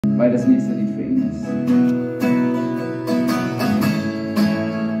weil das nächste Lied für ihn ist.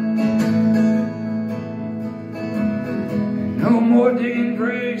 No more digging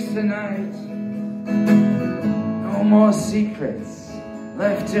graves tonight, no more secrets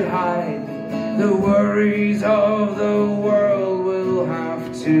left to hide. The worries of the world will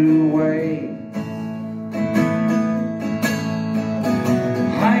have to wait.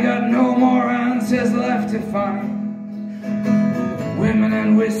 I got no more answers left to find. Women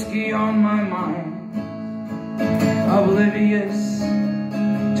and whiskey on my mind, oblivious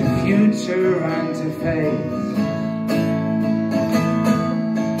to future and to fate.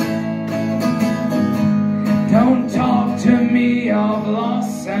 Don't talk to me of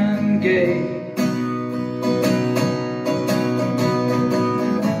loss and gain,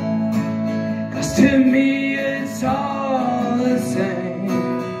 'cause to me it's all the same.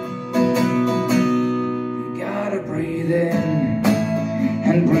 You gotta breathe in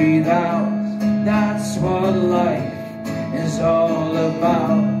and breathe out, that's what life is all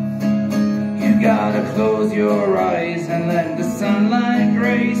about. You gotta close your eyes and let the sunlight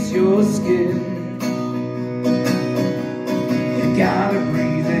grace your skin. You gotta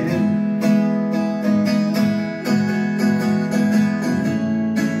breathe in.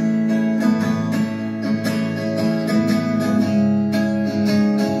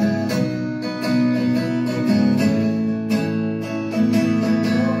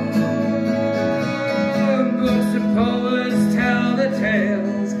 Books of poets tell the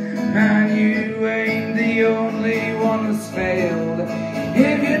tales. Man, you ain't the only one who's failed.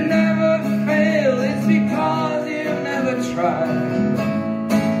 If you never fail, it's because you've never tried.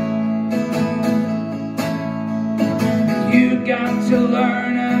 You got to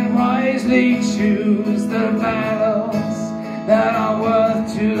learn and wisely choose the battles that are worth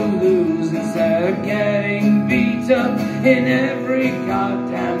to lose, instead of getting beat up in every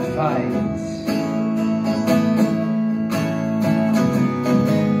goddamn fight.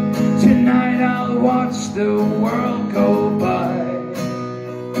 Tonight I'll watch the world go by.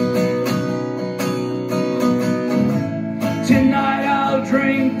 Tonight I'll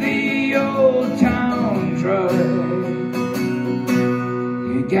drink the old town dry.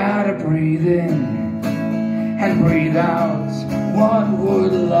 You gotta breathe in and breathe out. What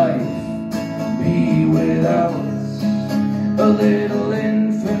would life be without a little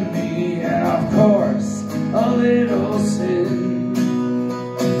infamy and of course a little sin?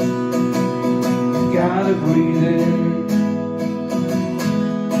 You gotta breathe in.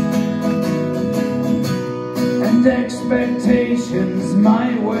 And expectations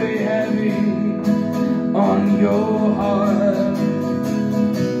might weigh heavy on your heart,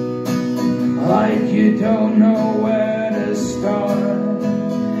 like you don't know where to start,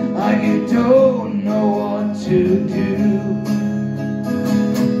 like you don't know what to do.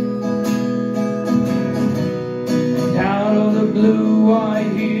 And out of the blue I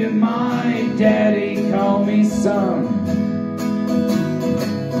hear my daddy call me son.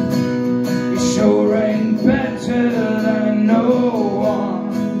 You sure ain't better than no one,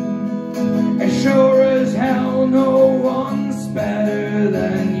 and sure as hell no one's better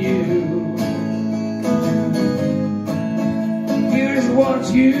than you. Here's what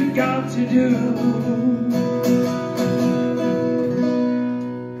you got to do.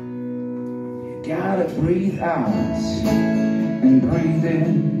 You gotta breathe out and breathe in.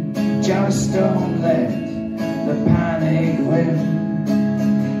 Just don't let the panic win.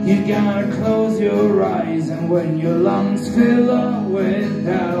 You gotta close your eyes, and when your lungs fill up with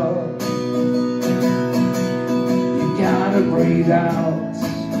doubt, you gotta breathe out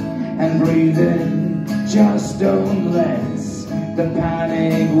and breathe in. Just don't let the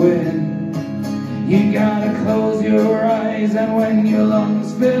panic win. You gotta close your eyes, and when your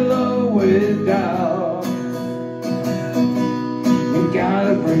lungs fill up with doubt, you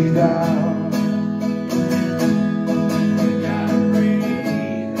gotta breathe out.